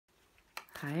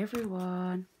Hi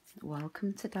everyone,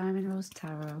 welcome to Diamond Rose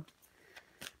Tarot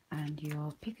and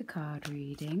your pick a card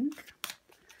reading.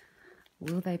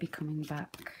 Will they be coming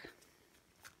back?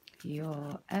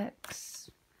 Your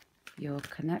ex, your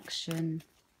connection,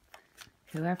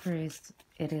 whoever it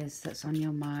is that's on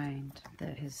your mind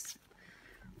that has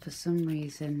for some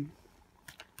reason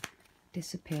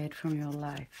disappeared from your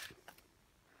life.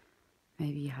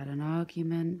 Maybe you had an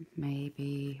argument,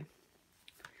 maybe.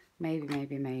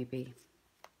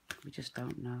 We just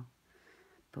don't know.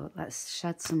 But let's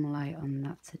shed some light on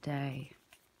that today.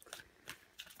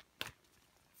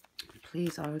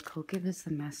 Please, Oracle, give us the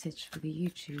message for the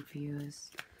YouTube viewers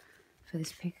for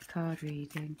this pick a card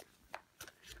reading.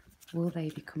 Will they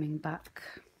be coming back?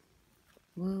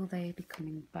 Will they be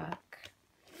coming back?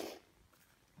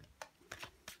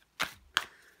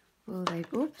 Will they...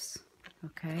 Oops.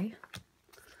 Okay.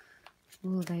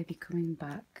 Will they be coming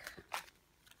back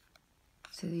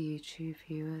to the YouTube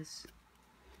viewers?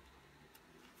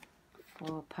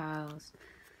 4 piles.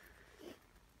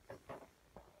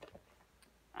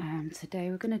 Today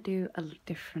we're going to do a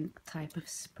different type of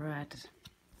spread.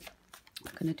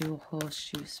 I'm going to do a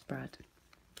horseshoe spread,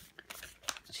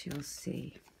 which you'll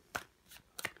see.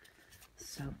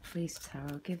 So please,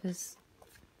 Tarot, give us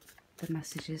the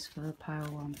messages for the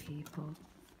pile 1 people.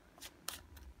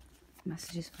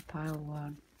 Messages for pile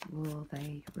 1. Will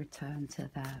they return to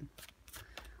them?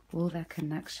 Will their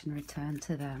connection return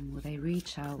to them? Will they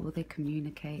reach out? Will they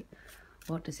communicate?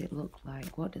 What does it look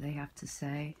like? What do they have to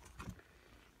say?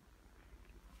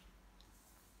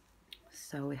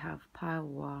 So we have pile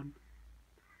 1.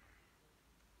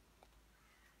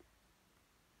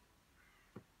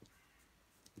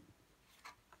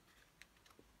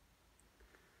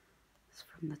 It's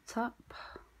from the top.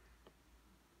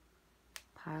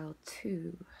 Pile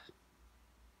 2.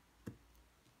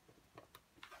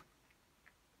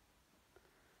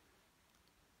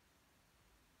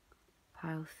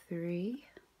 Pile 3.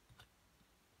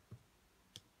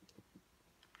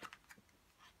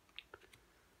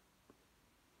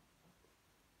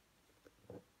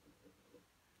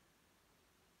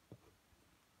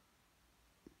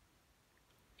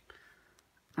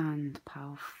 And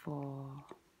pile 4.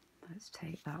 Let's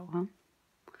take that one.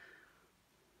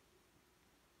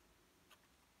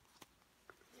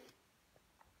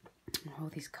 Oh,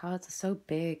 these cards are so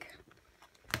big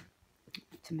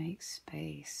to make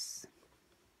space.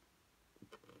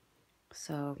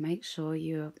 So make sure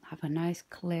you have a nice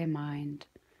clear mind.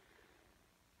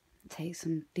 Take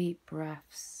some deep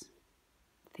breaths.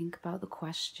 Think about the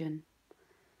question.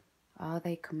 Are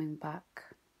they coming back?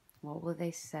 What will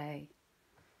they say?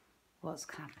 What's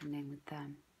happening with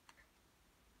them?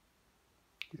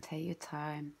 And take your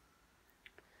time.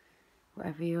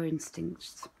 Whatever your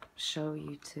instincts show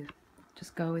you to.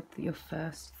 Just go with your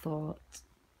first thought.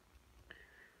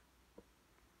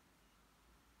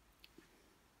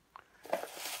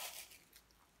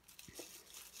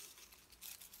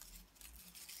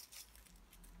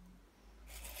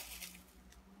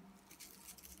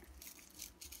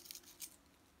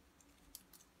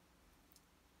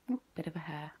 Oh, bit of a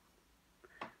hair.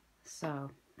 So,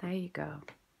 there you go.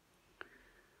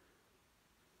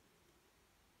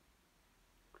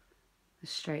 As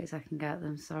straight as I can get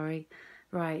them, sorry.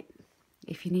 Right,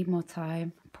 if you need more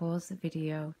time, pause the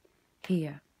video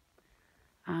here.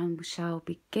 And we shall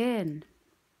begin.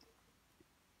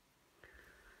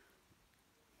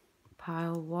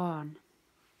 Pile 1.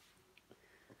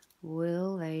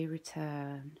 Will they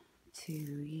return to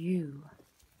you?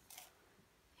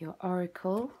 Your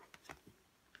oracle.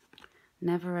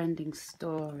 Never-ending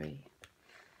story.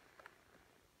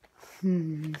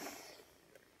 This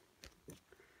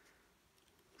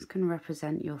can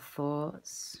represent your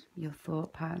thoughts, your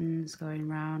thought patterns going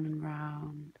round and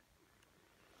round.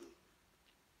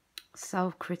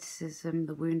 Self-criticism,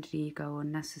 the wounded ego,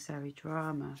 unnecessary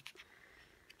drama.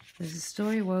 There's a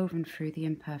story woven through the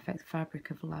imperfect fabric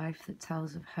of life that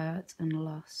tells of hurt and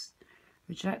loss,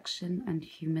 rejection and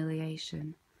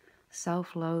humiliation,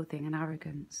 self-loathing and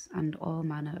arrogance, and all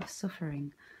manner of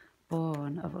suffering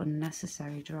born of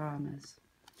unnecessary dramas.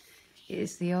 It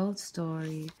is the old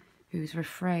story whose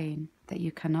refrain that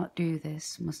you cannot do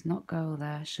this, must not go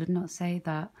there, should not say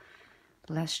that,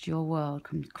 lest your world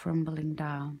come crumbling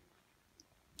down.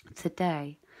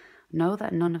 Today, know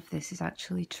that none of this is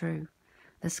actually true.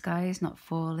 The sky is not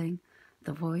falling.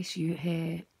 The voice you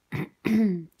hear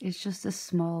is just a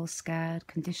small, scared,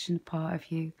 conditioned part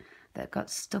of you that got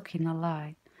stuck in a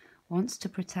lie, wants to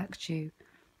protect you,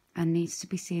 and needs to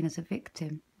be seen as a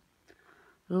victim.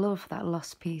 Love that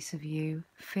lost piece of you.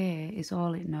 Fear is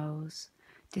all it knows.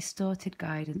 Distorted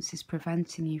guidance is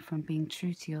preventing you from being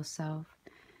true to yourself.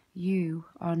 You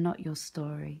are not your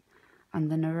story, and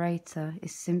the narrator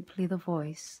is simply the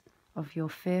voice of your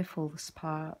fearful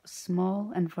part,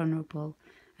 small and vulnerable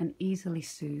and easily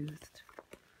soothed.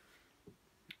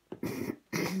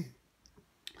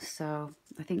 So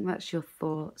I think that's your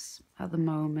thoughts at the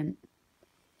moment.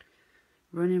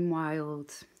 Running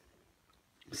wild.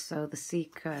 So the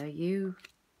seeker, you,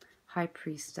 high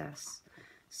priestess.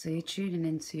 So you're tuning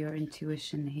into your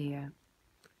intuition here.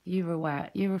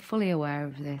 You're fully aware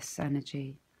of this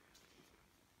energy.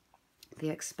 The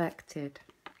expected,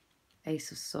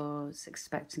 Ace of Swords,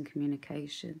 expecting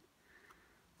communication.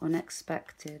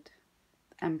 Unexpected,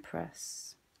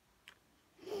 Empress.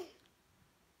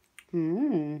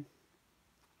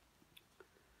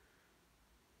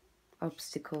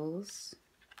 Obstacles,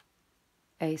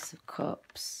 Ace of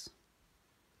Cups.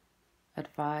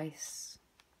 Advice,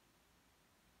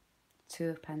 Two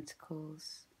of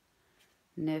Pentacles.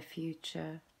 Near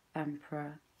future,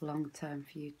 Emperor. Long-term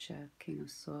future, King of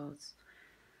Swords.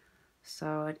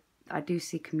 So I do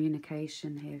see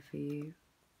communication here for you.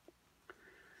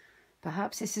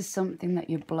 Perhaps this is something that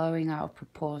you're blowing out of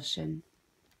proportion.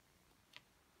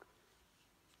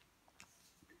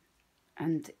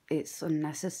 And it's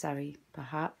unnecessary,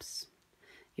 perhaps.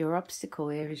 Your obstacle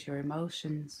here is your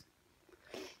emotions.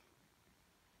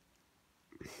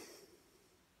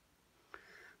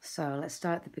 So let's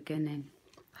start at the beginning.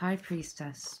 High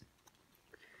Priestess.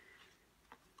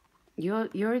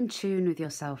 You're in tune with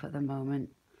yourself at the moment.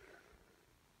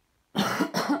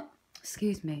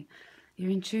 Excuse me.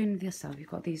 You're in tune with yourself. You've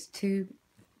got these two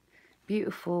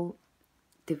beautiful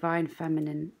divine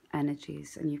feminine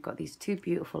energies, and you've got these two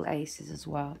beautiful aces as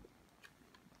well.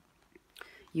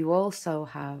 You also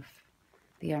have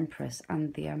the Empress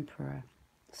and the Emperor.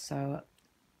 So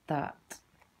that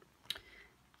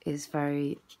is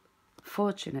very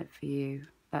fortunate for you.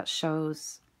 That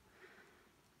shows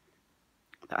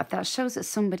that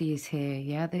somebody is here.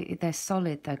 Yeah, they're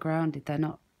solid, they're grounded, they're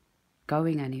not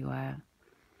going anywhere.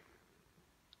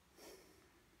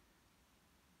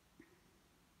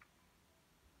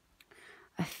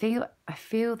 I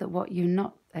feel that what you're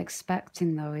not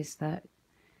expecting though is that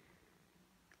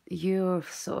you're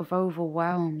sort of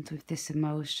overwhelmed with this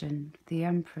emotion. The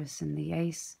Empress and the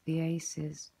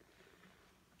aces.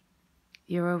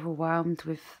 You're overwhelmed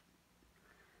with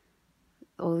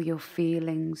all your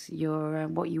feelings. Your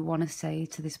what you want to say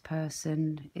to this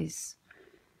person is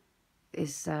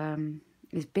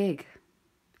big.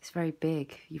 It's very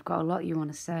big. You've got a lot you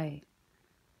want to say,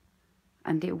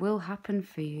 and it will happen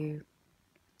for you.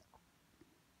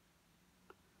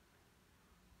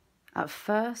 At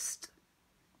first,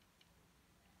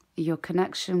 your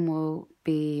connection will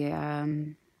be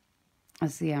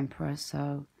as the Emperor.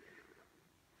 So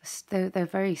they're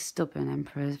very stubborn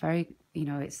emperors. Very, you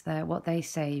know, it's what they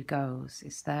say goes.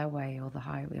 It's their way or the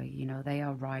highway. You know, they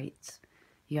are right.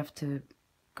 You have to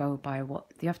go by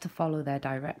you have to follow their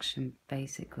direction,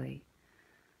 basically.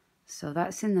 So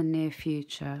that's in the near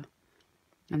future.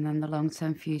 And then the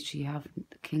long-term future, you have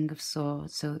the King of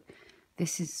Swords. So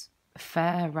this is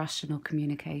fair, rational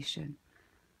communication.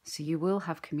 So you will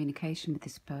have communication with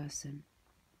this person.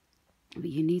 But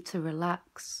you need to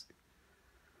relax.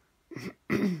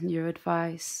 Your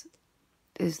advice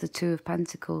is the Two of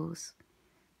Pentacles.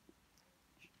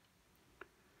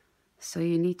 So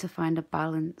you need to find a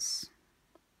balance.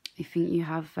 I think you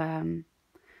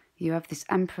have this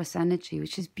Empress energy,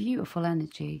 which is beautiful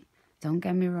energy. Don't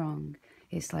get me wrong.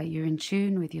 It's like you're in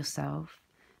tune with yourself,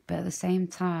 but at the same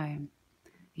time,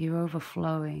 you're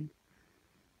overflowing.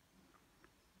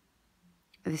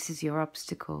 This is your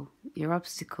obstacle. Your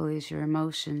obstacle is your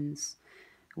emotions.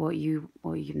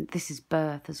 This is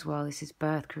birth as well. This is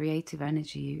birth, creative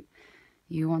energy.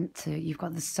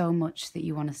 There's so much that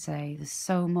you want to say. There's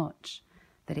so much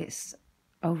that it's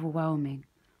overwhelming.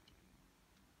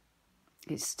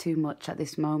 It's too much at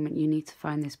this moment. You need to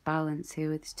find this balance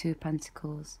here with these Two of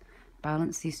Pentacles.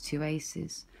 Balance these two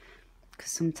aces.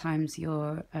 Because sometimes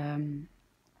your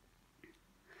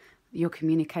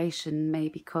communication may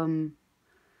become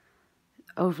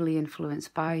overly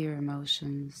influenced by your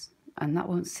emotions. And that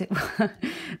won't sit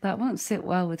that won't sit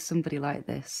well with somebody like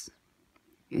this.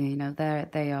 You know,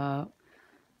 they are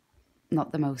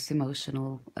not the most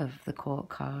emotional of the court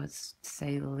cards, to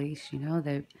say the least. You know,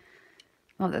 they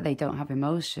not that they don't have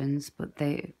emotions, but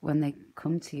when they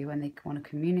come to you, when they want to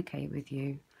communicate with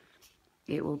you,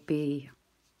 it will be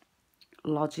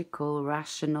logical,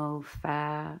 rational,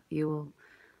 fair. They'll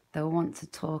want to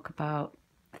talk about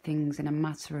things in a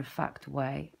matter-of-fact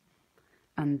way.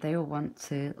 And they will want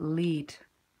to lead.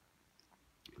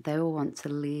 They will want to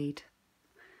lead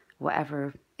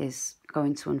whatever is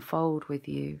going to unfold with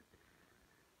you.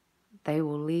 they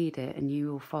will lead it and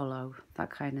you will follow,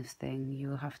 that kind of thing.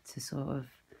 You'll have to sort of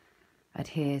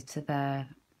adhere to their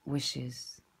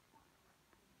wishes.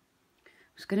 I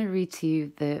was going to read to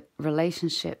you the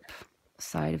relationship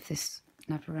side of this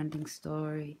never-ending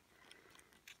story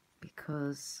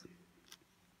because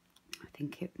I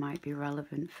think it might be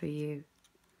relevant for you.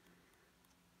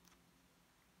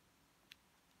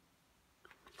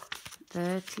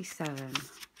 37.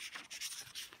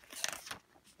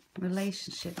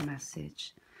 Relationship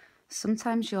message.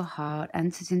 Sometimes your heart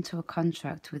enters into a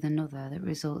contract with another that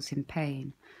results in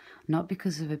pain, not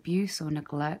because of abuse or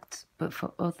neglect, but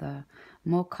for other,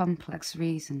 more complex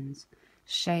reasons.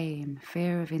 Shame,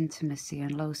 fear of intimacy,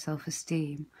 and low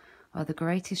self-esteem are the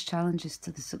greatest challenges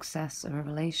to the success of a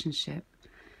relationship.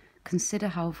 Consider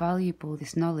how valuable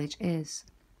this knowledge is.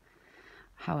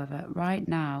 However, right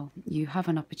now, you have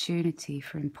an opportunity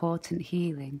for important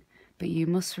healing, but you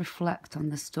must reflect on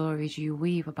the stories you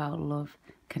weave about love,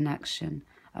 connection,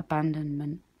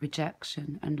 abandonment,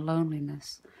 rejection, and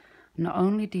loneliness. Not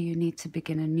only do you need to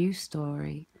begin a new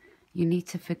story, you need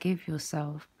to forgive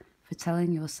yourself for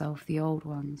telling yourself the old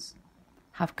ones.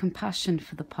 Have compassion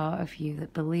for the part of you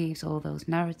that believes all those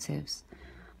narratives.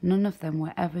 None of them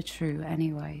were ever true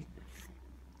anyway.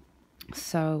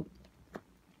 So,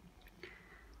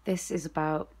 this is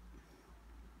about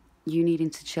you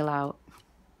needing to chill out.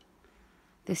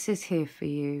 This is here for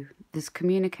you. There's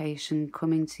communication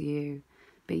coming to you,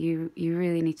 but you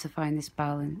really need to find this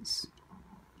balance.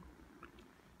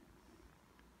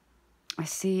 I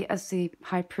see as the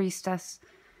High Priestess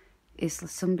is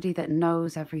somebody that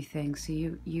knows everything. So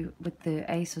you with the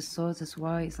Ace of Swords as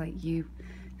well, it's like you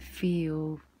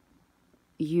feel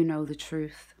you know the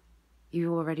truth.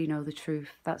 You already know the truth.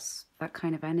 That's that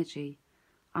kind of energy.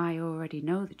 I already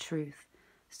know the truth.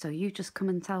 So you just come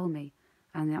and tell me,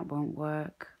 and that won't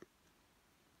work.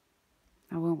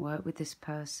 I won't work with this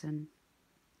person.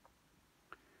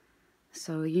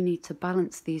 So you need to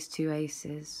balance these two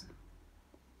aces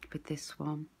with this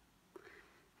one.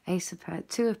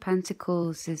 Two of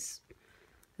Pentacles is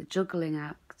the juggling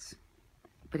act,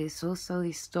 but it's also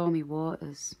these stormy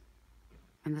waters,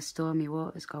 and the stormy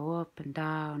waters go up and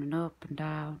down and up and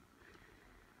down.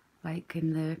 Like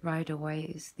in the Rider-Waite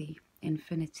is the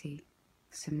infinity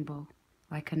symbol,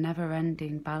 like a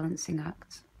never-ending balancing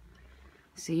act.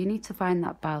 So you need to find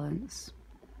that balance.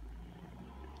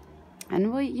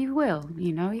 And well, you will,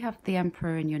 you know, you have the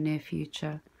Emperor in your near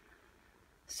future.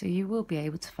 So you will be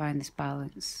able to find this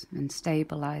balance and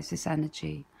stabilize this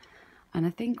energy. And I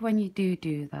think when you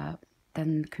do that,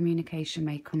 then communication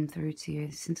may come through to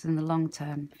you. Since in the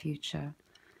long-term future,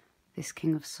 this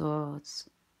King of Swords.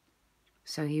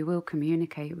 So he will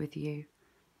communicate with you.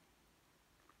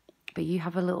 But you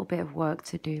have a little bit of work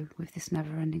to do with this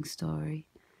never-ending story.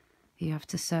 You have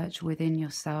to search within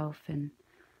yourself and,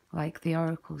 like the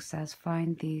Oracle says,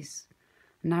 find these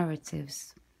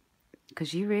narratives.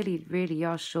 Because you really, really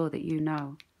are sure that you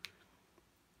know.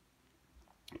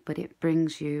 But it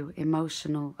brings you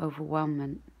emotional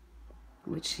overwhelmment,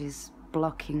 which is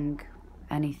blocking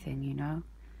anything, you know.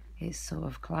 It's sort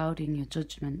of clouding your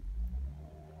judgment.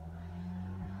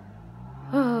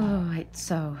 Oh, right,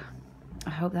 so I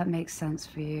hope that makes sense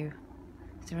for you.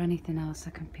 Is there anything else I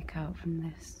can pick out from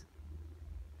this?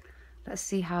 Let's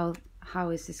see how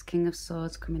is this King of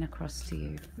Swords coming across to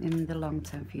you in the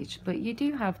long-term future. But you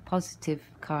do have positive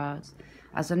cards.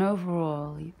 As an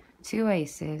overall, two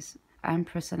aces,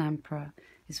 Empress and Emperor,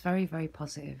 is very, very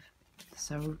positive.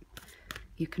 So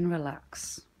you can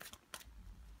relax.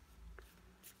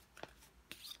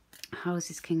 How is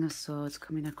this King of Swords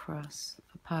coming across?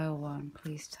 For pile one,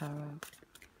 please, Tarot.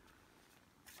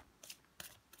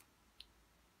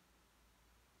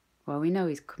 Well, we know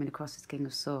he's coming across as King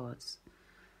of Swords.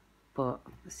 But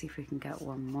let's see if we can get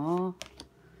one more.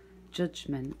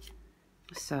 Judgment.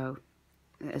 So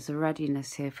there's a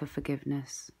readiness here for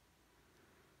forgiveness.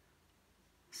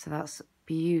 So that's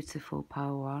beautiful,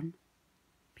 pile one.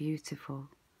 Beautiful.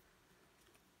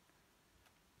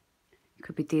 You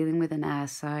could be dealing with an air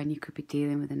sign. You could be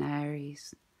dealing with an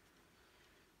Aries.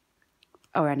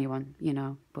 Or anyone, you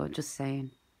know. But just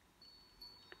saying.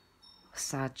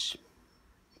 Sag.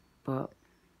 But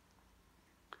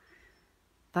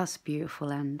that's a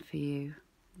beautiful end for you.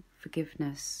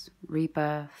 Forgiveness,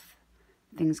 rebirth,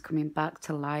 things coming back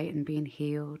to light and being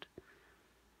healed.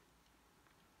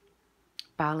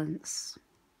 Balance.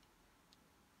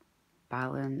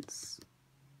 Balance.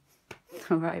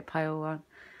 All right, pile one.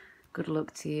 Good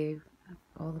luck to you.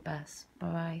 All the best.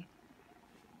 Bye-bye.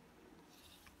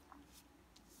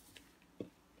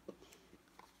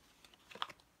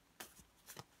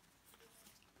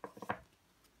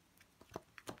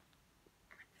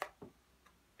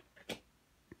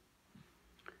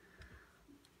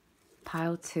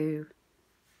 Pile 2.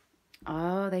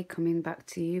 Are they coming back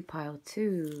to you, pile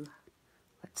 2?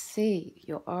 Let's see.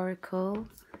 Your oracle.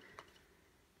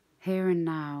 Here and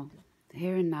now.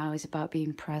 Here and now is about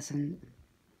being present.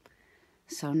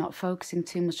 So not focusing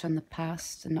too much on the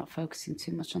past and not focusing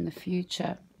too much on the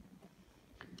future.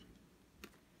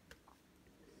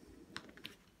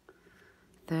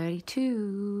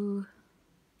 $32.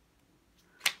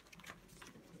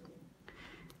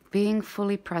 Being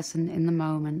fully present in the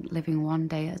moment, living one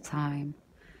day at a time.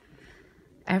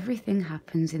 Everything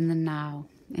happens in the now,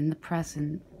 in the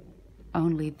present.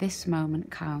 Only this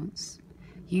moment counts.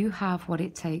 You have what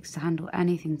it takes to handle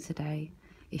anything today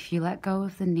if you let go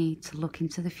of the need to look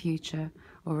into the future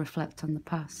or reflect on the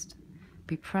past.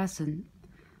 Be present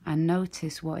and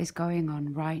notice what is going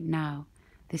on right now.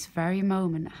 This very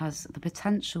moment has the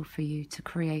potential for you to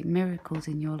create miracles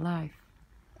in your life.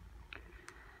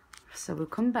 So we'll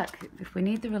come back. If we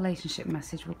need the relationship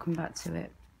message, we'll come back to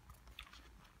it.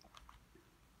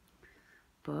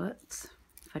 But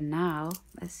for now,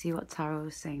 let's see what Tarot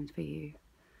is saying for you.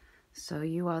 So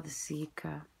you are the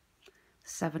seeker.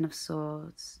 7 of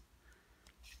Swords.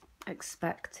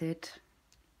 Expected.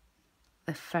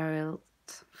 The feral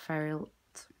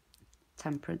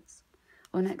Temperance.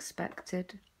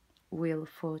 Unexpected. Wheel of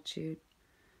Fortune.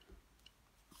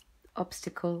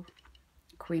 Obstacle.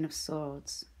 Queen of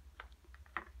Swords.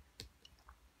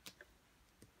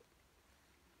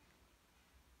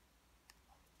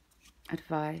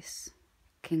 Advice.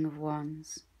 King of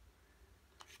Wands.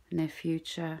 Near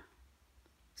future.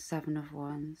 7 of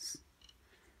Wands.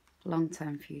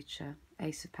 Long-term future.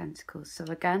 Ace of Pentacles. So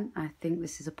again, I think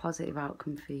this is a positive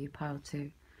outcome for you, pile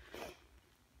 2.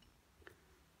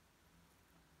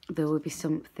 There will be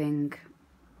something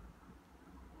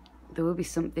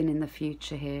in the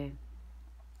future here.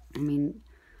 I mean,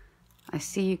 I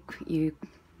see you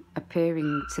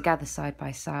appearing together side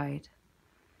by side.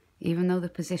 Even though the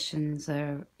positions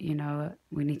are, you know,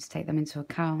 we need to take them into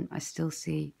account, I still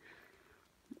see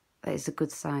that it's a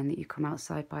good sign that you come out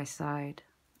side by side.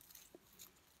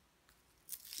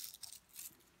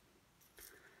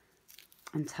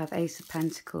 And to have Ace of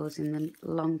Pentacles in the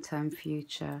long-term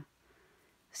future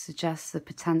suggests the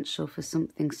potential for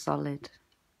something solid.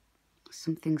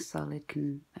 Something solid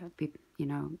can be, you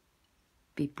know,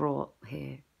 be brought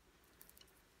here.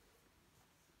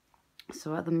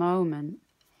 So at the moment,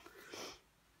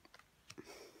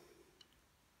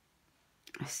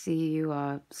 I see you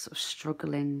are sort of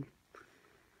struggling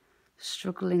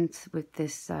with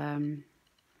this trying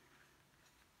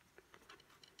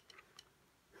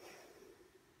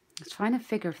to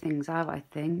figure things out, I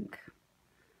think.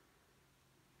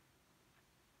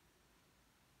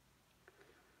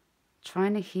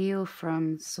 Trying to heal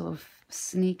from sort of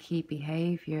sneaky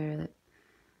behavior that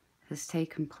has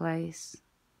taken place.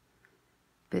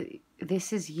 But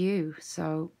this is you,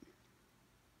 so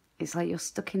it's like you're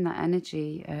stuck in that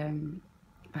energy.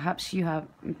 Perhaps you have,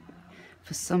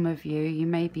 for some of you, you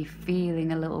may be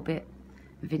feeling a little bit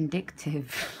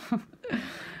vindictive.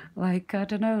 Like, I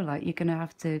don't know, like you're going to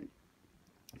have to,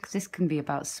 because this can be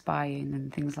about spying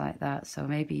and things like that. So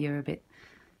maybe you're a bit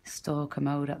stalker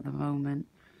mode at the moment.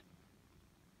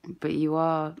 But you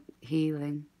are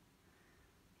healing.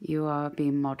 You are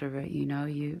being moderate, you know.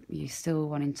 You're still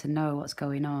wanting to know what's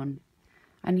going on.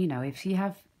 And, you know, if you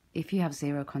have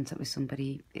zero contact with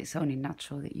somebody, it's only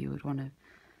natural that you would want to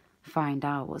find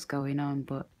out what's going on.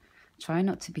 But try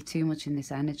not to be too much in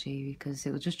this energy, because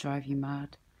it will just drive you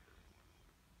mad.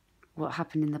 What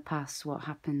happened in the past? What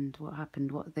happened? What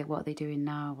are they doing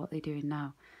now? What are they doing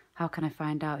now? How can I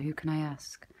find out? Who can I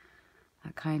ask?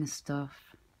 That kind of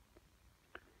stuff.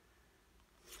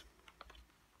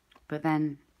 But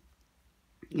then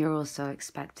you're also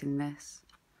expecting this.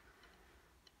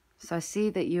 So I see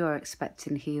that you are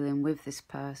expecting healing with this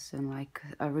person, like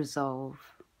a resolve.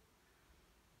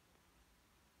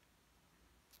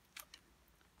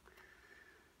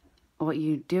 What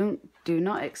you do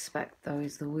not expect, though,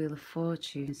 is the Wheel of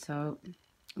Fortune. So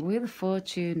the Wheel of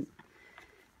Fortune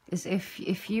is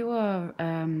if you are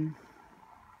in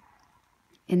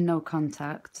no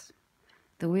contact,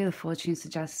 the Wheel of Fortune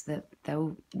suggests that there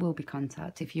will be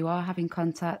contact. If you are having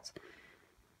contact,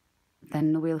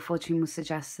 then the Wheel of Fortune will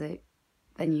suggest that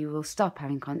then you will stop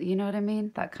having contact. You know what I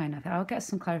mean? That kind of thing. I'll get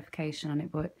some clarification on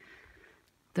it, but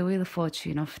the Wheel of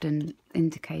Fortune often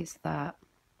indicates that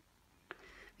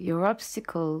your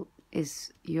obstacle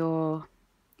is your,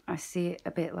 I see it a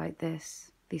bit like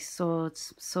this, these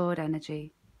sword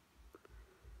energy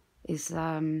is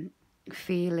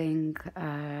feeling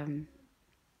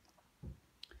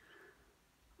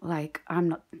like I'm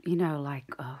not, you know, like,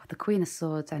 oh, the Queen of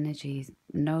Swords energy,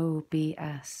 no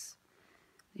BS.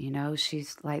 You know,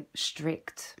 she's like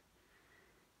strict,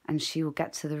 and she will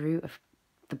get to the root of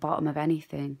the bottom of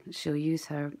anything. She'll use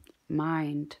her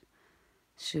mind.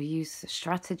 She'll use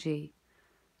strategy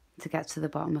to get to the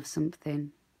bottom of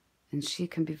something. And she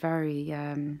can be very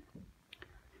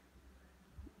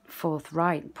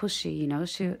forthright, pushy, you know,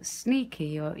 she's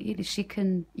sneaky, or you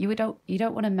know, you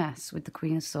don't want to mess with the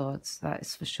Queen of Swords, that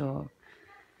is for sure.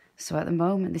 So at the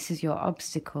moment, this is your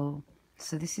obstacle.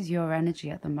 So this is your energy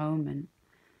at the moment.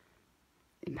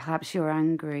 And perhaps you're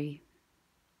angry.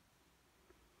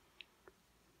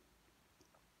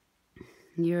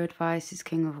 Your advice is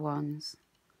King of Wands.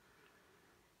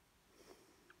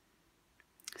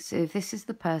 So if this is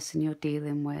the person you're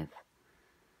dealing with,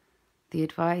 the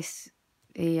advice,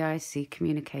 I see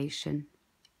communication.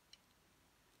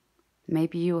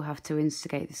 Maybe you'll have to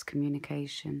instigate this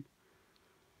communication.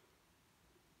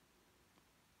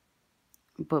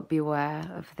 But beware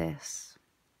of this.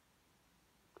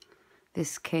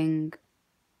 This king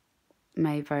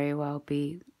may very well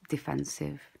be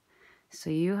defensive. So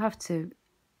you have to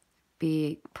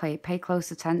pay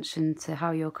close attention to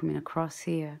how you're coming across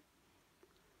here.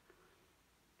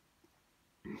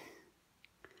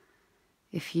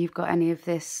 If you've got any of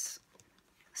this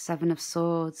Seven of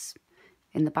Swords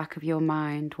in the back of your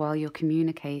mind while you're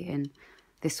communicating,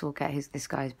 this will get this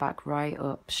guy's back right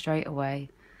up straight away.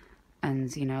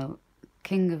 And, you know,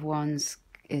 King of Wands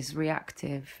is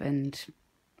reactive and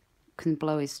can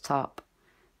blow his top.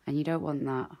 And you don't want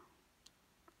that.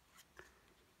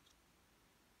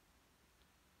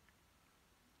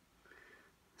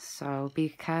 So be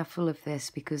careful of this,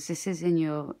 because this is in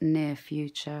your near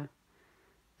future.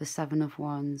 The Seven of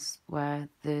Wands, where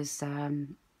there's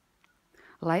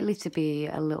likely to be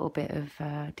a little bit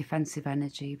of defensive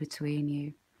energy between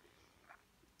you.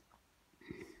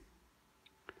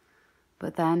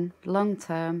 But then, long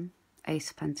term, Ace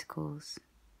of Pentacles.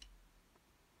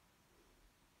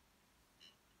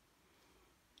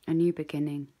 A new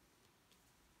beginning.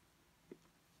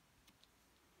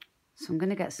 So I'm going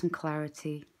to get some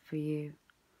clarity for you.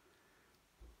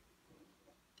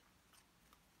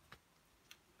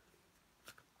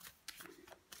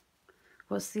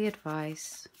 What's the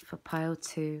advice for pile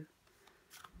 2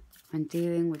 when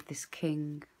dealing with this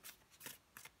king?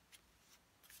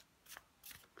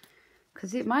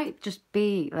 Because it might just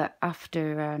be that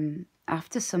after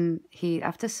some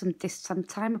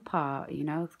time apart, you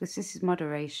know, because this is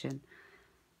moderation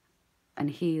and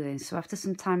healing. So after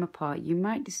some time apart, you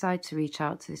might decide to reach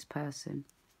out to this person.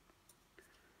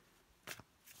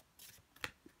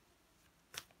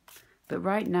 But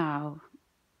right now,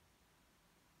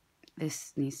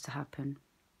 this needs to happen.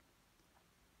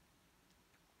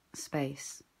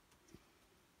 Space.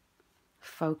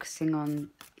 Focusing on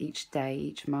each day,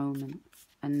 each moment,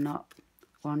 and not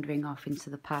wandering off into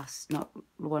the past, not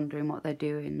wondering what they're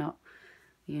doing, not,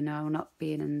 you know, not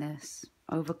being in this,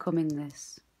 overcoming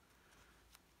this.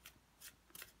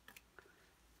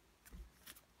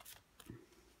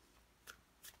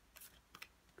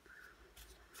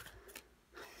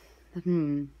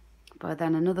 But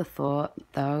then another thought,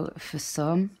 though, for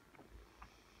some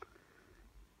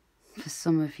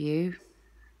of you,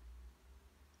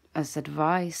 as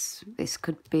advice, this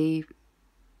could be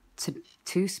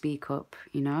to speak up,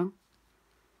 you know,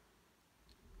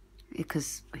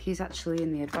 because he's actually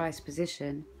in the advice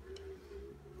position.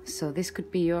 So this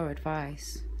could be your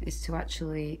advice, is to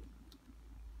actually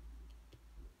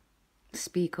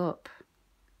speak up,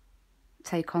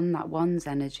 take on that one's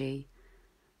energy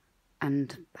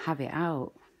and have it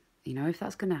out, you know, if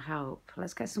that's going to help.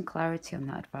 Let's get some clarity on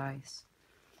that advice.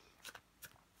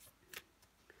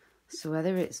 So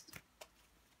whether it's,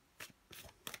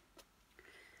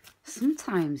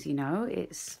 sometimes, you know,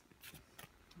 it's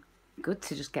good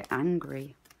to just get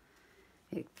angry.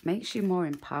 It makes you more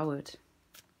empowered.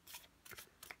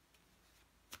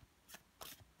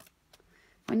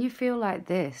 When you feel like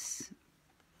this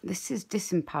is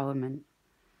disempowerment.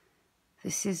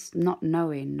 This is not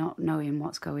knowing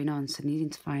what's going on, so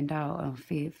needing to find out, or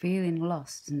feeling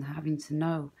lost and having to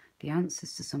know the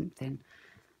answers to something,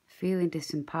 feeling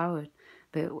disempowered.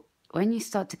 But when you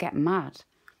start to get mad,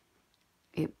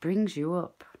 it brings you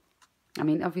up. I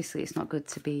mean, obviously it's not good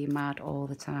to be mad all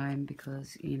the time,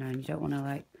 because, you know, you don't want to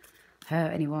like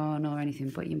hurt anyone or anything,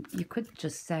 but you could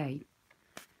just say,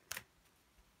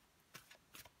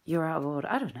 you're out of order.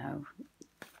 I don't know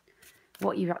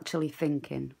what you're actually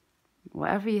thinking.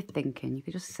 Whatever you're thinking, you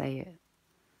could just say it.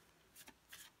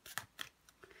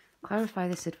 Clarify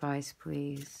this advice,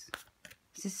 please.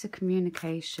 Is this a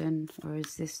communication, or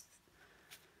is this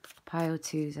pile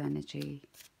 2's energy?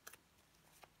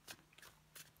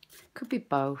 Could be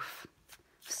both.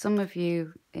 For some of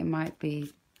you, it might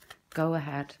be, go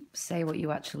ahead, say what you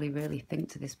actually really think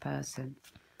to this person.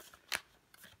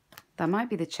 That might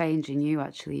be the change in you,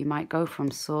 actually. You might go from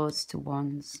swords to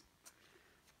wands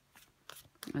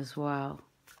as well.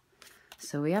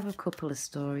 So we have a couple of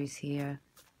stories here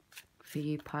for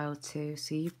you, pile 2.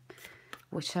 So you,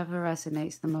 whichever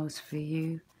resonates the most for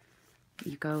you,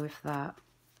 you go with that.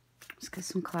 Let's get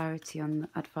some clarity on the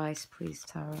advice, please,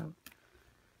 Tarot.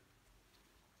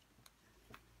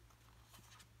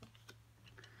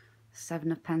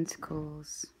 Seven of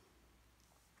Pentacles.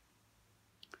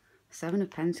 Seven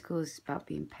of Pentacles is about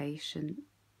being patient,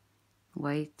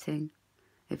 waiting,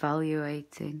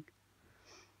 evaluating,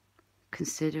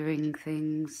 considering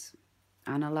things,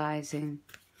 analysing,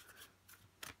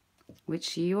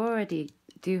 which you already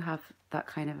do have that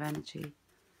kind of energy.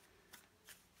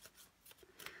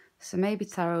 So maybe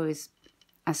Tarot is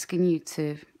asking you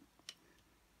to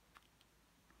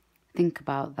think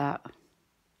about that.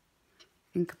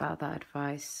 Think about that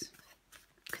advice.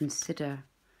 Consider,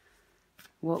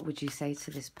 what would you say to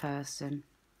this person?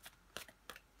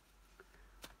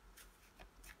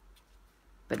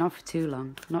 But not for too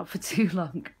long. Not for too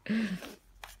long.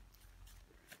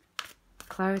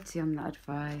 Clarity on that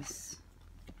advice.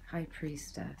 High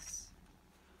Priestess.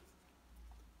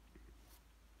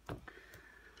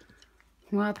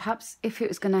 Well, perhaps if it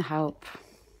was going to help,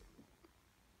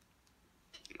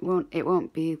 it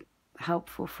won't be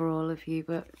helpful for all of you,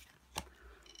 but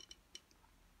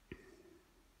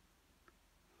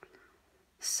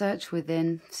search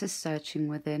within. This is searching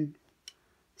within.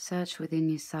 Search within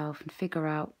yourself and figure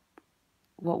out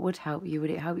what would help you. Would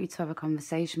it help you to have a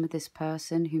conversation with this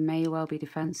person who may well be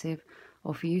defensive,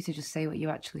 or for you to just say what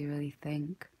you actually really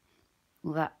think?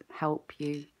 Will that help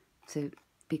you to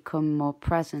become more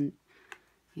present?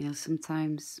 You know,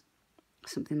 sometimes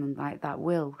something like that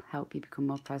will help you become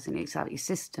more present. It's out your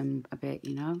system a bit,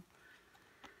 you know.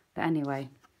 But anyway,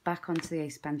 back onto the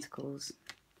Ace of Pentacles.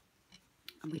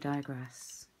 And we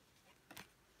digress.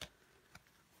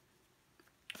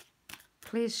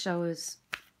 Please show us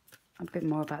a bit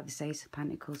more about this Ace of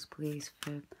Pentacles, please,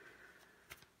 for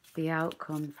the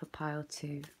outcome for pile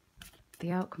 2.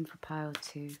 The outcome for pile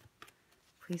 2.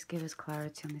 Please give us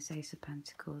clarity on this Ace of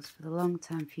Pentacles for the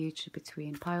long-term future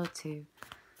between pile 2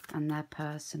 and their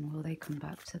person. Will they come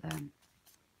back to them?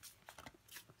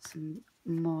 Some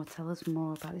more. Tell us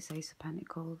more about this Ace of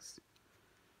Pentacles.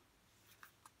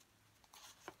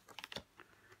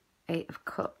 Eight of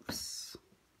Cups.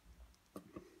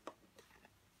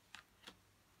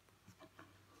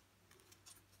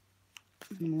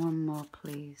 And one more,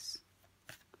 please.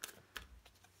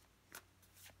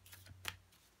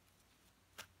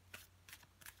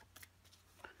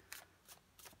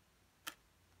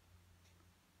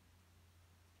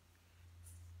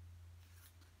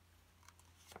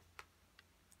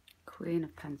 Queen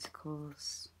of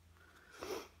Pentacles.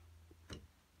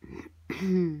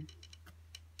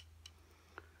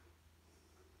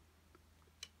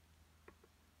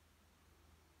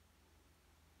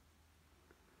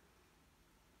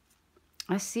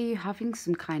 I see you having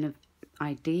some kind of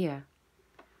idea.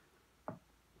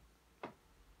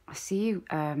 I see you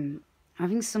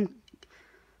having some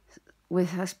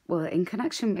with us, well, in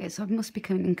connection. It must be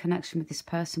in connection with this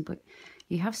person, but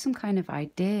you have some kind of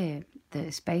idea that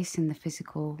is based in the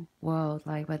physical world,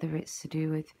 like whether it's to do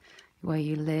with where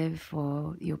you live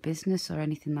or your business or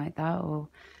anything like that, or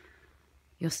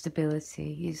your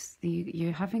stability.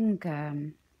 You're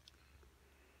having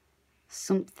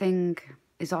something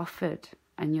is offered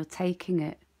and you're taking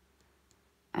it,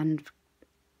 and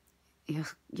you're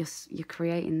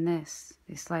creating this.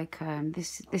 It's like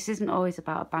this isn't always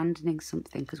about abandoning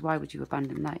something, because why would you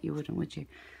abandon that? You wouldn't, would you?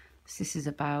 This is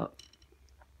about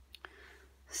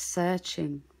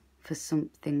searching for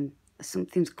something.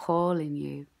 Something's calling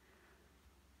you.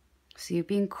 So you're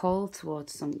being called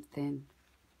towards something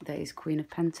that is Queen of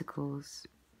Pentacles.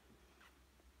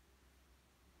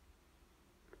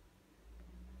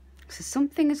 So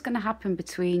something is going to happen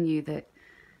between you that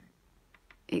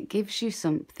it gives you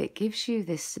something, it gives you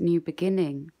this new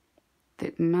beginning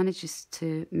that manages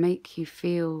to make you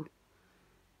feel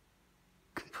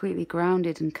completely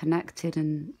grounded and connected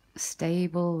and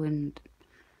stable and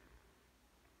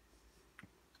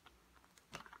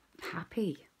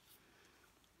happy.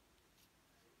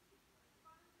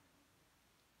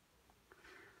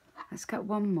 Let's get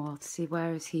one more to see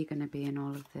where is he going to be in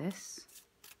all of this.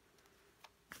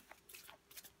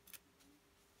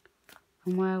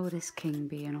 And where will this king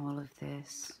be in all of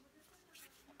this?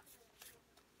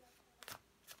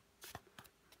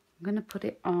 I'm going to put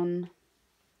it on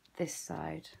this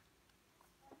side.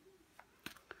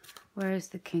 Where is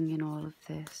the king in all of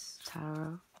this,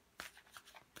 Tarot?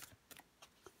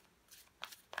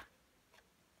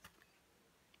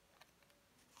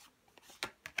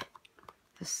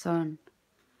 The sun.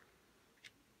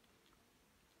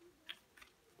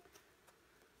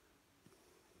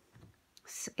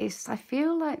 I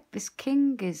feel like this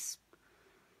king is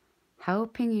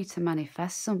helping you to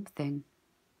manifest something.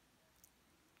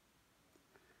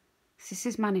 This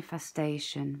is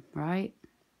manifestation, right?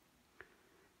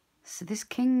 So this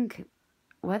king,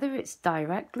 whether it's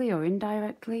directly or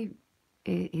indirectly,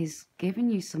 it is giving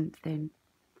you something.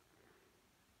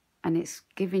 And it's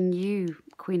giving you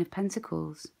Queen of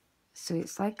Pentacles. So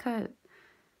it's like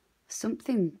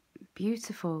something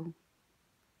beautiful.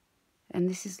 And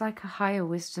this is like a higher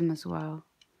wisdom as well.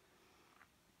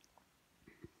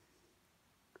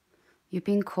 You're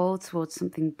being called towards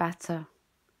something better,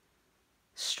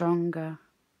 stronger,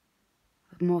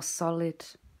 more solid.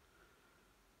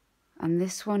 And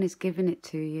this one is giving it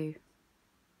to you.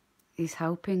 He's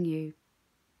helping you.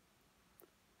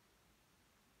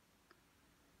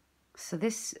 So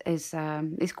this is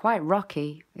it's quite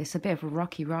rocky. It's a bit of a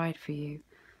rocky ride for you.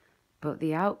 But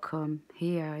the outcome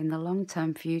here in the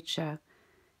long-term future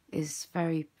is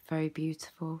very, very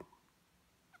beautiful.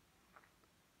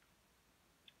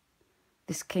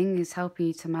 This king is helping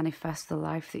you to manifest the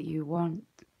life that you want.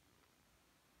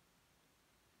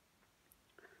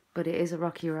 But it is a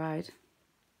rocky ride.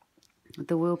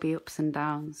 There will be ups and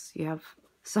downs. You have...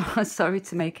 So sorry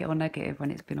to make it all negative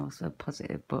when it's been also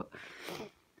positive, but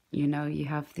you know, you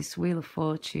have this Wheel of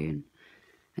Fortune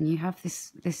and you have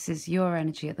this is your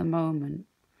energy at the moment.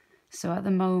 So at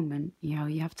the moment, you know,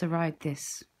 you have to ride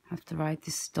this,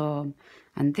 storm,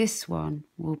 and this one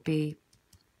will be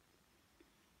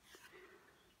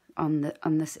in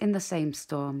the same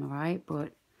storm, all right?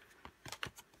 But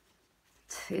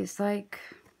it's like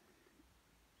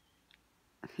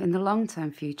in the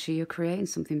long-term future, you're creating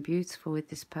something beautiful with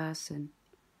this person.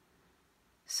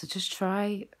 So just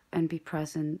try and be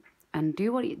present and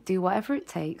do whatever it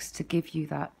takes to give you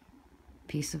that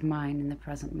peace of mind in the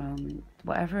present moment.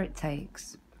 Whatever it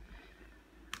takes.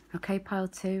 Okay, pile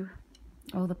 2.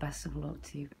 All the best of luck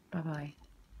to you. Bye-bye.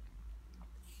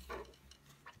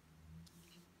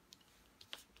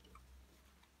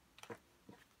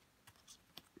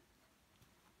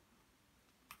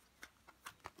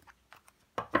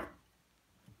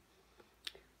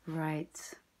 Right.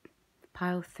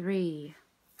 Pile 3.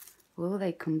 Will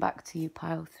they come back to you,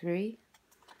 pile 3?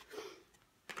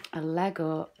 A leg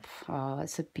up. Oh,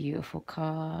 it's a beautiful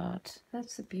card.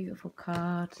 That's a beautiful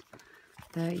card.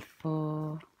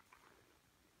 34.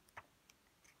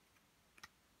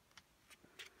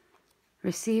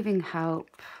 Receiving help,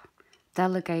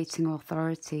 delegating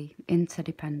authority,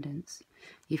 interdependence.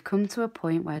 You've come to a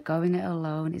point where going it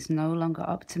alone is no longer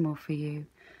optimal for you.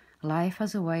 Life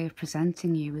has a way of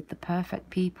presenting you with the perfect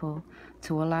people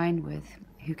to align with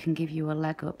who can give you a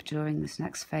leg up during this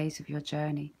next phase of your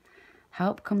journey.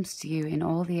 Help comes to you in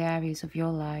all the areas of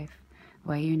your life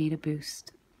where you need a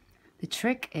boost. The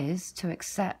trick is to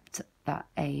accept that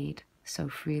aid so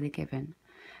freely given.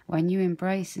 When you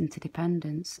embrace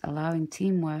interdependence, allowing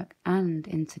teamwork and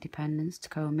interdependence to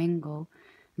commingle,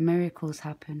 miracles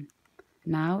happen.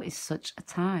 Now is such a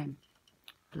time.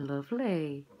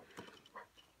 Lovely.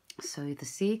 So the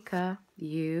Seeker,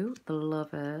 you, the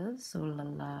Lovers, oh la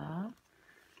la,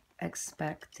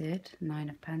 expected, Knight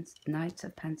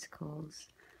of Pentacles,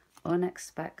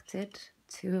 unexpected,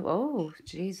 2, oh,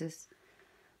 Jesus.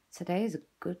 Today is a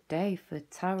good day for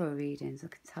tarot readings, I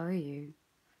can tell you.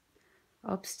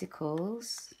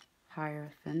 Obstacles,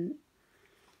 Hierophant,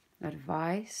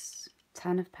 advice,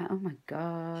 10 of Pentacles, oh my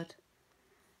God.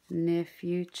 Near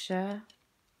future,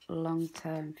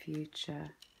 long-term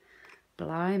future.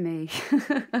 Blimey.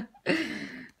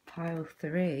 Pile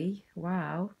 3,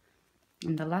 wow.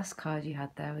 And the last card you had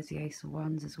there was the Ace of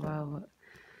Wands as well.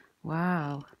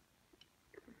 Wow.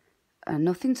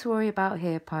 Nothing to worry about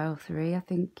here, pile 3. I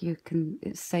think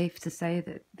it's safe to say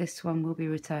that this one will be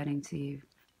returning to you.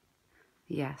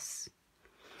 Yes.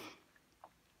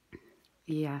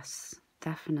 Yes,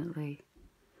 definitely.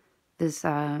 There's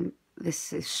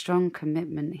this is strong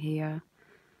commitment here.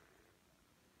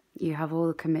 You have all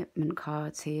the commitment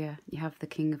cards here. You have the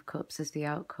King of Cups as the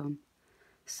outcome.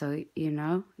 So, you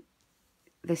know,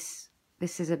 this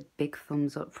is a big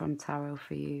thumbs up from tarot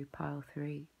for you, pile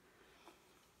 3.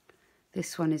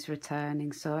 This one is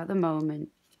returning. So at the moment,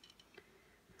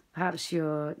 perhaps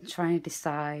you're trying to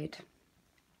decide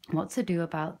what to do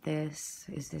about this.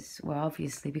 Is this, well,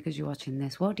 obviously, because you're watching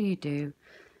this, what do you do?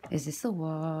 Is this the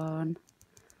one?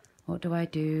 What do I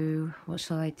do? What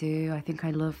shall I do? I think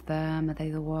I love them. Are they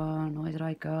the one? Where did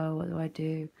I go? What do I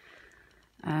do?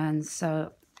 And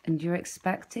so, and you're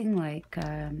expecting like,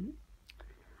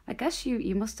 I guess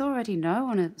you must already know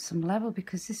on some level,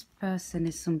 because this person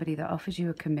is somebody that offers you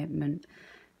a commitment,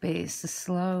 but it's a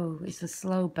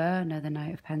slow burner, the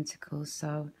Knight of Pentacles.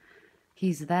 So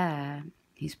he's there,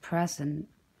 he's present,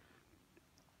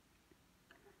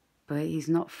 but he's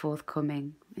not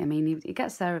forthcoming. I mean, he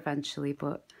gets there eventually,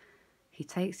 but he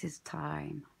takes his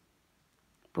time.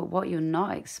 But what you're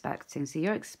not expecting, so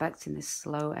you're expecting this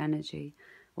slow energy.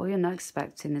 What you're not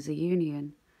expecting is a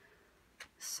union.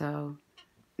 So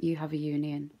you have a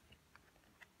union.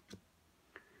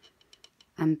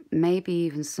 And maybe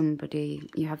even somebody,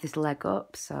 you have this leg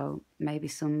up, so maybe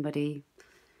somebody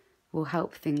will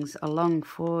help things along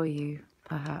for you,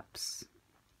 perhaps.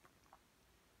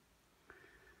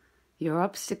 Your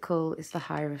obstacle is the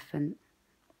Hierophant.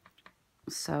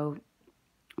 So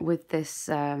with this,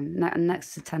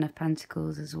 next to Ten of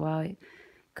Pentacles as well, it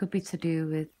could be to do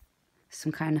with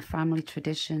some kind of family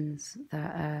traditions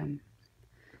that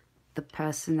the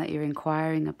person that you're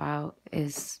inquiring about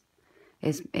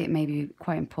it may be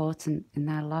quite important in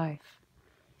their life,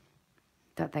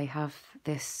 that they have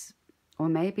this, or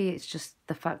maybe it's just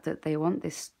the fact that they want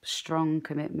this strong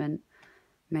commitment.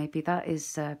 Maybe that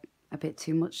is a bit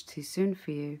too much too soon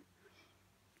for you,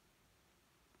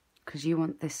 because you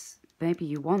want this, maybe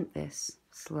you want this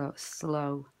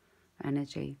slow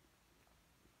energy.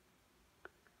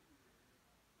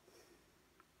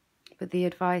 But the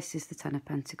advice is the Ten of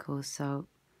Pentacles, so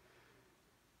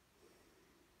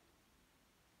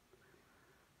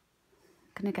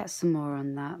I'm going to get some more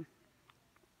on that.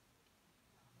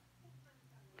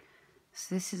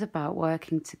 So this is about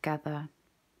working together.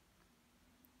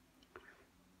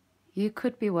 You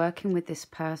could be working with this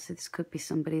person. This could be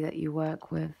somebody that you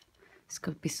work with. This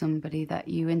could be somebody that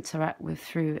you interact with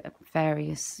through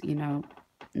various, you know,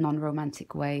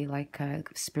 non-romantic way, like a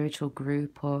spiritual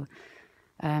group or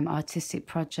artistic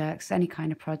projects, any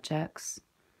kind of projects.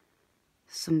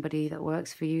 Somebody that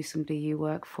works for you, somebody you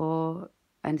work for,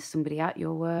 and somebody at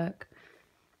your work.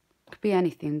 It could be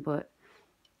anything, but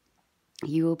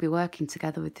you will be working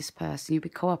together with this person. You'll be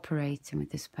cooperating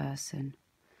with this person.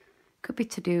 Could be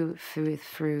to do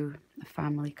through a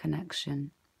family connection.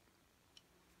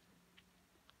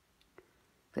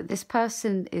 But this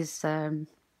person is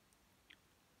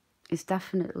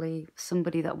definitely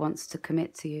somebody that wants to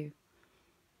commit to you.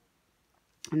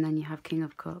 And then you have King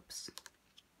of Cups.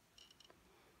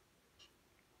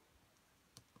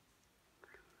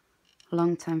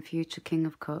 Long-term future King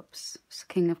of Cups. So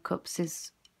King of Cups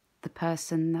is the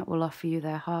person that will offer you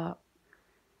their heart,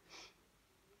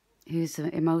 who's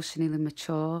emotionally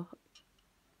mature,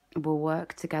 will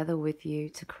work together with you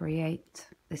to create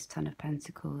this Ten of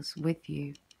Pentacles with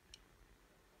you.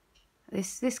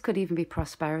 This could even be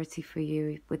prosperity for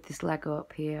you with this leg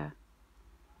up here.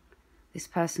 This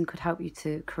person could help you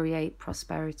to create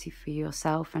prosperity for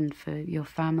yourself and for your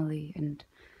family and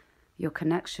your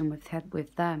connection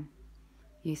with them.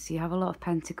 You see, you have a lot of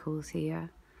pentacles here.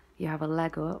 You have a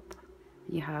leg up.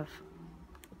 You have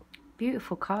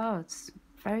beautiful cards.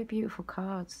 Very beautiful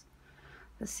cards.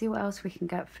 Let's see what else we can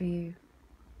get for you.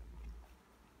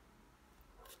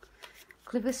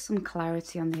 Give us some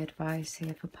clarity on the advice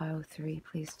here for pile 3,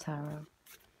 please, Tarot.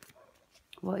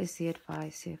 What is the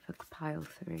advice here for pile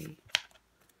 3?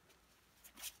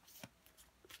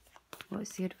 What is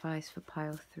the advice for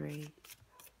pile 3?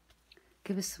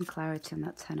 Give us some clarity on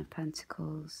that Ten of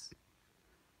Pentacles.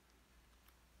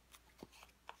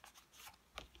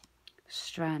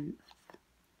 Strength.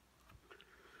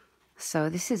 So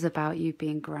this is about you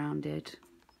being grounded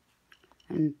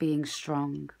and being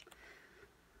strong.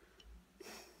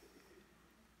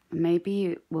 Maybe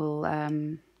you will,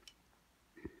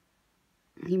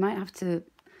 you might have to,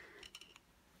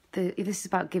 this is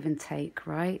about give and take,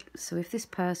 right? So if this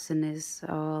person is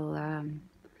all,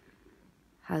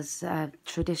 has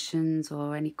traditions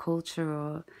or any culture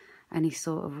or any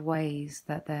sort of ways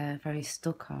that they're very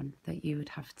stuck on, that you would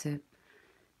have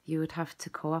to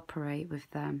cooperate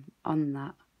with them on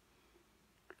that.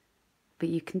 But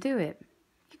you can do it.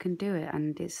 You can do it,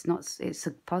 and it's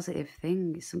a positive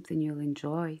thing. It's something you'll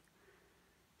enjoy.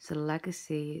 It's a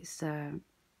legacy. It's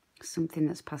something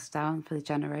that's passed down for the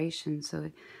generation. So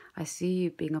I see you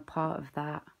being a part of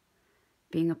that,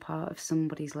 being a part of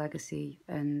somebody's legacy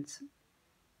and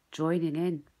joining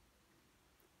in.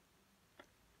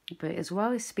 But as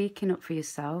well as speaking up for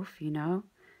yourself, you know,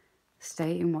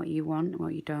 stating what you want,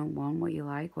 what you don't want, what you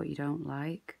like, what you don't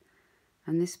like.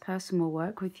 And this person will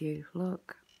work with you.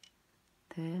 Look,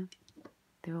 they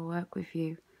will work with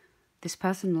you. This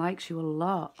person likes you a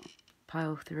lot,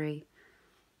 pile 3.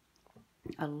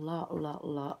 A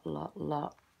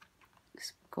lot.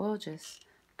 It's gorgeous.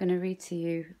 I'm going to read to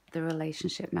you the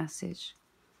relationship message.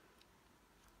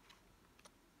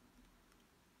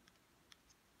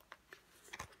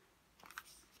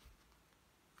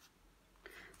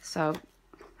 So,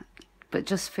 but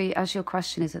just for, as your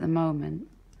question is at the moment,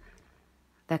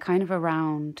 they're kind of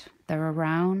around. They're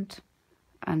around,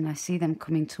 and I see them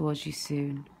coming towards you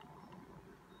soon.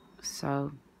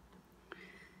 So,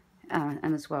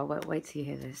 and as well, wait till you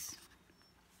hear this.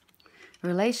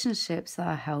 Relationships that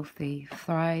are healthy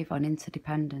thrive on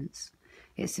interdependence.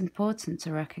 It's important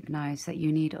to recognize that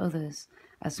you need others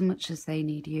as much as they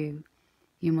need you.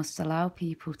 You must allow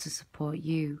people to support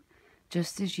you,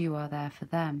 just as you are there for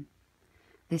them.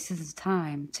 This is a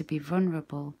time to be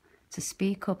vulnerable, to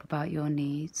speak up about your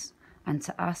needs, and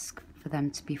to ask for them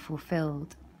to be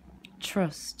fulfilled.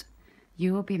 Trust.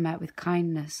 You will be met with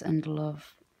kindness and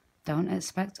love. Don't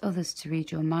expect others to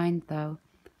read your mind, though.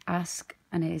 Ask,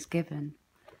 and it is given.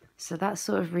 So that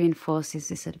sort of reinforces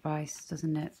this advice,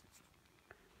 doesn't it?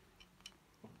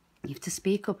 You have to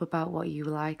speak up about what you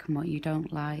like and what you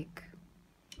don't like.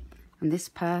 And this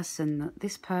person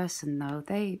though,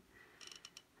 they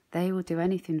will do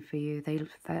anything for you.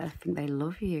 I think they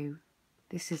love you.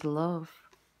 This is love.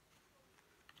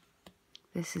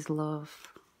 This is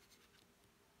love.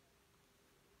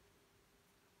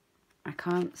 I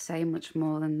can't say much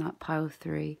more than that, pile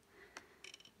 3.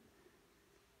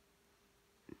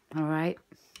 All right.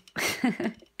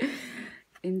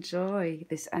 Enjoy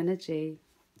this energy,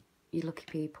 you lucky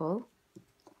people.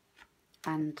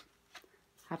 And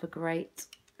have a great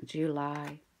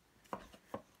July.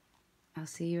 I'll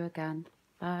see you again.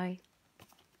 Bye.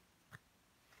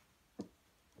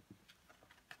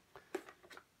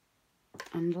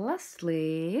 And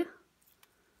lastly,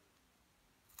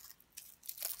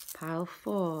 pile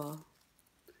 4.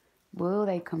 Will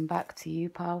they come back to you,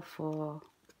 pile 4?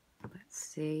 Let's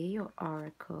see your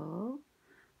oracle.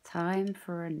 Time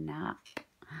for a nap.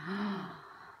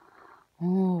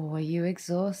 Oh, are you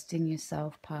exhausting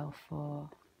yourself, pile 4?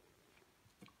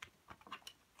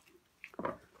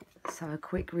 So a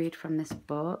quick read from this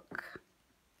book.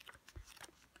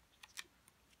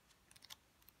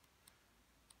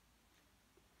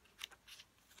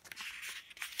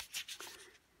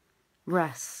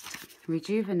 Rest,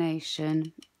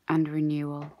 rejuvenation and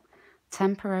renewal.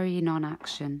 Temporary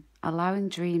non-action, allowing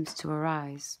dreams to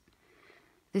arise.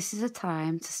 This is a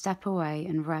time to step away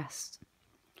and rest.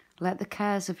 Let the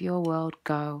cares of your world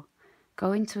go.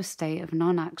 Go into a state of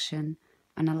non-action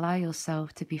and allow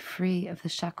yourself to be free of the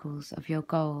shackles of your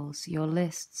goals, your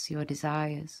lists, your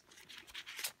desires.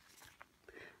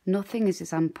 Nothing is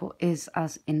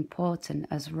as important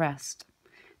as rest,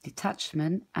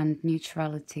 detachment and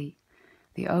neutrality.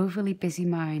 The overly busy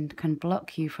mind can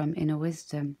block you from inner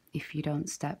wisdom if you don't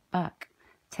step back,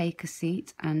 take a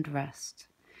seat and rest.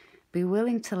 Be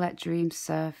willing to let dreams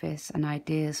surface and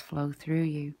ideas flow through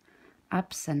you,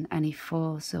 absent any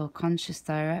force or conscious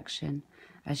direction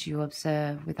as you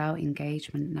observe without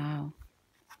engagement now.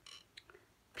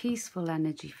 Peaceful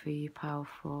energy for you, pile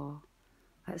 4.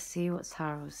 Let's see what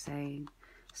Tarot's saying.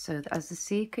 So as the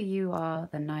seeker, you are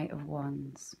the Knight of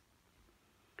Wands.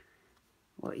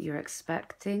 What you're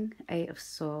expecting, 8 of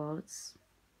Swords.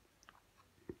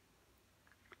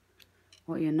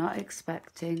 What you're not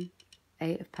expecting,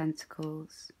 8 of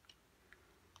Pentacles.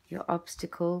 Your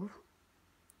obstacle,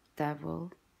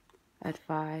 Devil.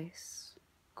 Advice,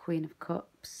 Queen of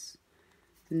Cups.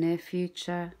 The near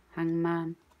future,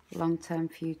 Hangman. Long-term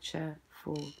future,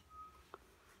 Fool.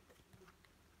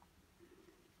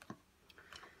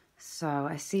 So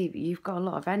I see you've got a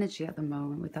lot of energy at the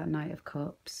moment with that Knight of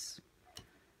Cups.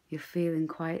 You're feeling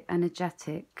quite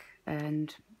energetic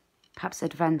and perhaps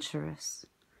adventurous.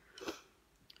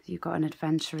 You've got an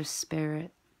adventurous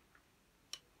spirit,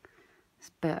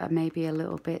 but maybe a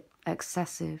little bit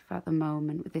excessive at the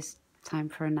moment with this time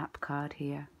for a nap card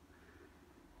here.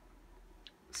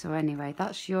 So anyway,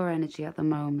 that's your energy at the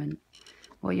moment.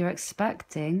 What you're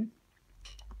expecting,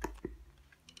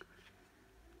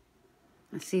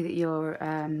 I see that your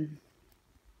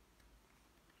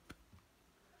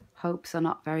hopes are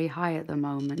not very high at the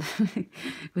moment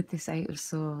with this 8 of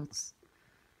Swords.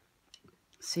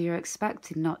 So you're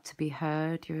expecting not to be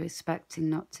heard, you're expecting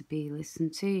not to be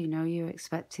listened to, you know, you're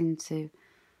expecting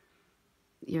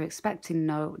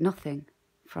nothing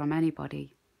from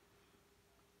anybody.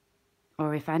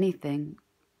 Or if anything,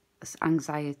 it's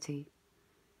anxiety,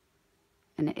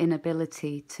 an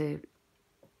inability to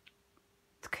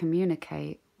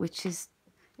communicate, which is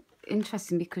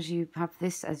interesting because you have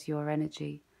this as your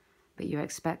energy, but you're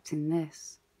expecting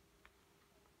this.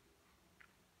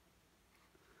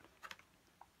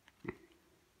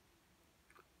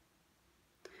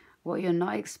 What you're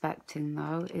not expecting,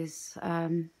 though, is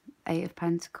 8 of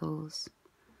Pentacles.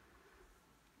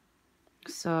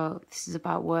 So this is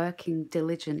about working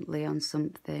diligently on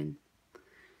something.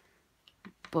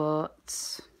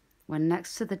 But when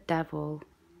next to the Devil,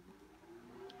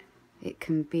 it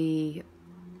can be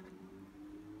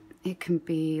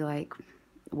like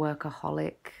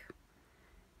workaholic.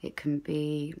 It can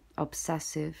be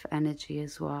obsessive energy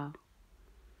as well.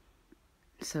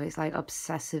 So it's like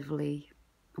obsessively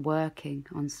working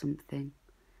on something.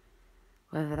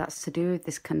 Whether that's to do with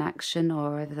this connection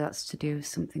or whether that's to do with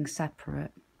something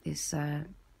separate is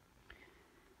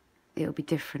it'll be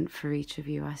different for each of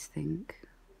you, I think.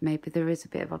 Maybe there is a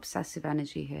bit of obsessive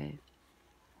energy here.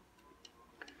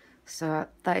 So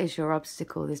that is your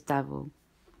obstacle, this Devil.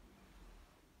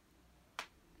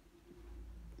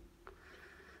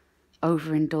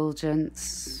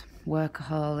 Overindulgence,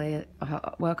 workaholism,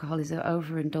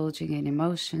 overindulging in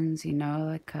emotions, you know,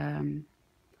 like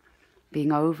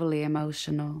being overly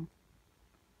emotional.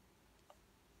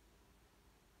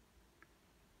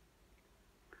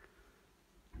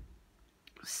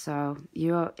 So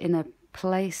you're in a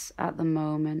place at the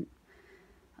moment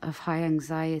of high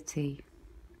anxiety.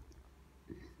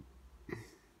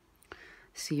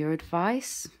 So your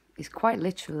advice is quite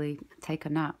literally take a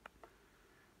nap.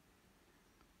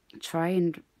 Try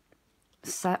and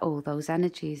settle those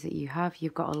energies that you have.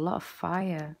 You've got a lot of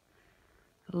fire.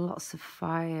 Lots of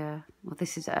fire. Well,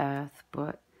 this is earth,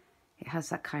 but it has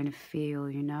that kind of feel,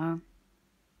 you know.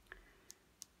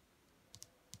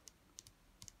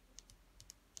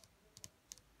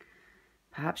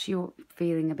 Perhaps you're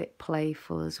feeling a bit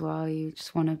playful as well. You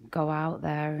just want to go out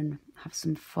there and have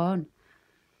some fun.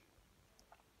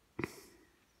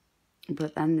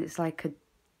 But then it's like a,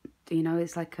 you know,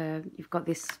 it's like a, you've got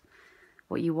this,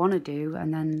 what you want to do,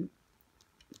 and then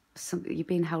you're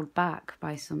being held back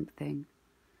by something.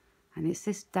 And it's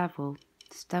this Devil.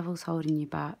 This Devil's holding you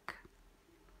back.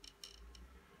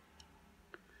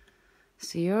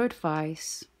 So your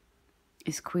advice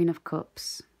is Queen of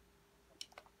Cups.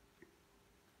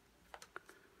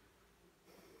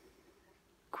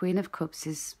 Queen of Cups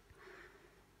is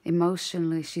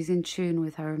emotionally, she's in tune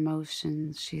with her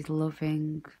emotions. She's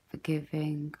loving,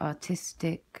 forgiving,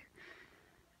 artistic,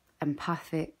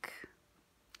 empathic,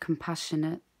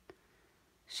 compassionate.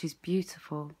 She's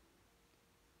beautiful.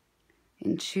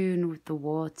 In tune with the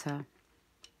water.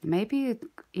 Maybe,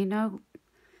 you know,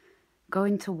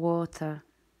 going to water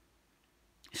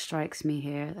strikes me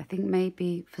here. I think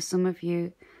maybe for some of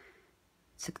you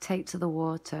to take to the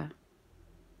water,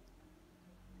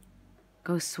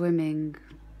 go swimming,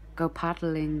 go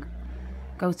paddling,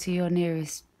 go to your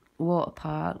nearest water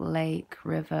park, lake,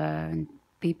 river, and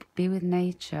be with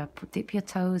nature. Dip your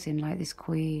toes in like this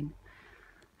Queen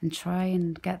and try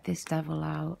and get this Devil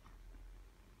out.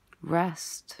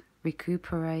 Rest,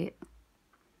 recuperate.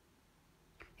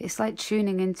 It's like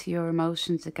tuning into your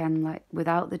emotions again, like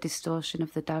without the distortion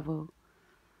of the Devil.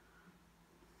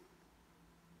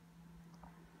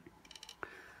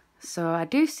 So I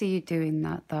do see you doing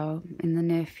that though in the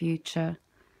near future.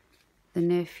 The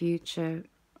near future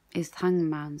is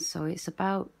Hangman, so it's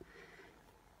about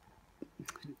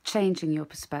changing your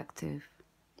perspective,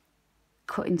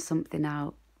 cutting something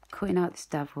out, cutting out this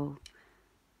Devil,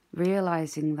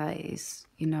 realizing that it's,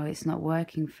 you know, it's not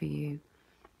working for you.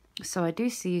 So I do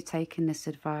see you taking this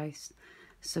advice.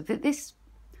 So that this,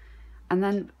 and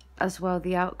then as well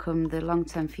the outcome, the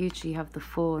long-term future, you have the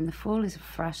Fool, and the Fool is a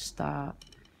fresh start,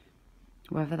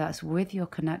 whether that's with your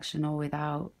connection or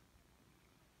without.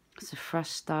 It's a fresh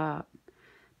start.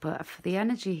 But for the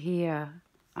energy here,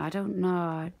 I don't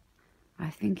know. I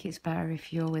think it's better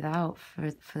if you're without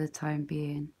for the time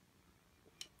being.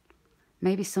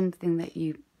 Maybe something that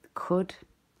you could.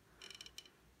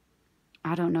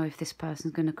 I don't know if this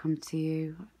person's going to come to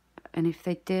you. And if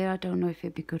they did, I don't know if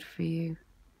it'd be good for you.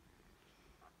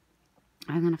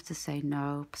 I'm going to have to say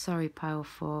no. Sorry, Pile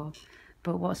 4.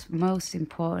 But what's most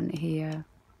important here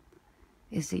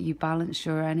is that you balance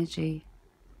your energy.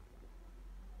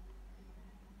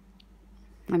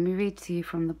 Let me read to you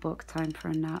from the book, Time for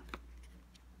a Nap.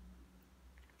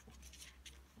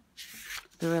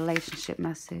 The relationship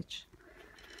message.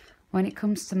 When it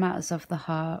comes to matters of the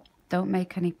heart, don't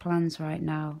make any plans right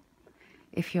now.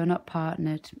 If you're not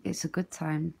partnered, it's a good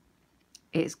time.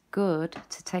 It's good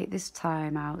to take this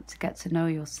time out to get to know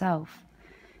yourself.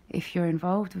 If you're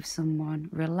involved with someone,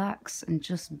 relax and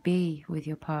just be with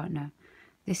your partner.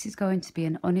 This is going to be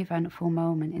an uneventful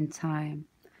moment in time.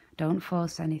 Don't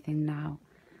force anything now.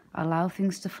 Allow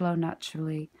things to flow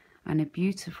naturally, and a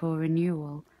beautiful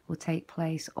renewal will take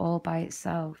place all by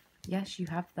itself. Yes, you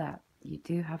have that. You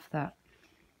do have that.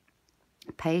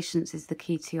 Patience is the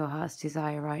key to your heart's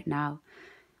desire right now.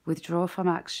 Withdraw from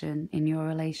action in your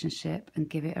relationship and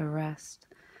give it a rest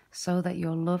so that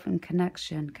your love and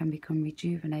connection can become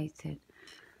rejuvenated.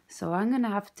 So I'm going to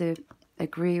have to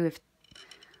agree with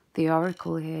the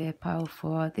oracle here, Pile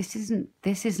 4. This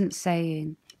isn't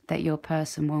saying that your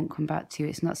person won't come back to you.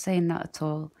 It's not saying that at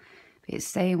all. It's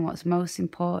saying what's most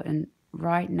important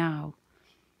right now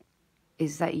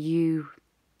is that you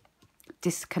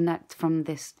disconnect from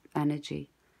this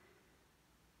energy.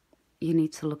 You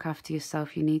need to look after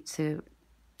yourself. You need to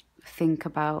think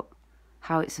about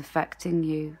how it's affecting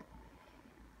you.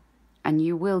 And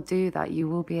you will do that. You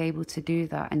will be able to do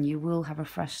that, and you will have a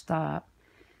fresh start.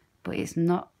 But it's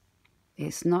not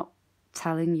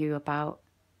telling you about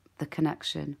the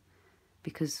connection,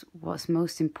 because what's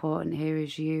most important here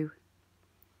is you.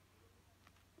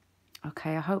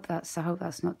 Okay, I hope that's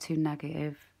not too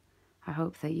negative. I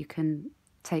hope that you can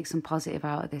take some positive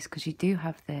out of this, because you do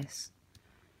have this.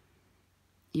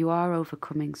 You are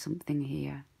overcoming something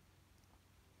here.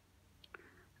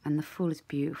 And the Fool is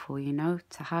beautiful, you know,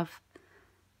 to have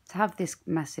this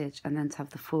message and then to have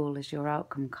the Fool as your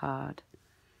outcome card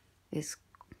is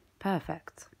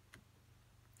perfect.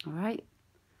 All right.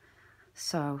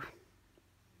 So,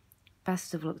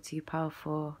 best of luck to you, Pile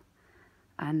 4,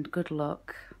 and good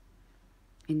luck.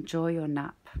 Enjoy your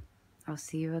nap. I'll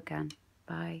see you again.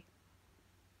 Bye.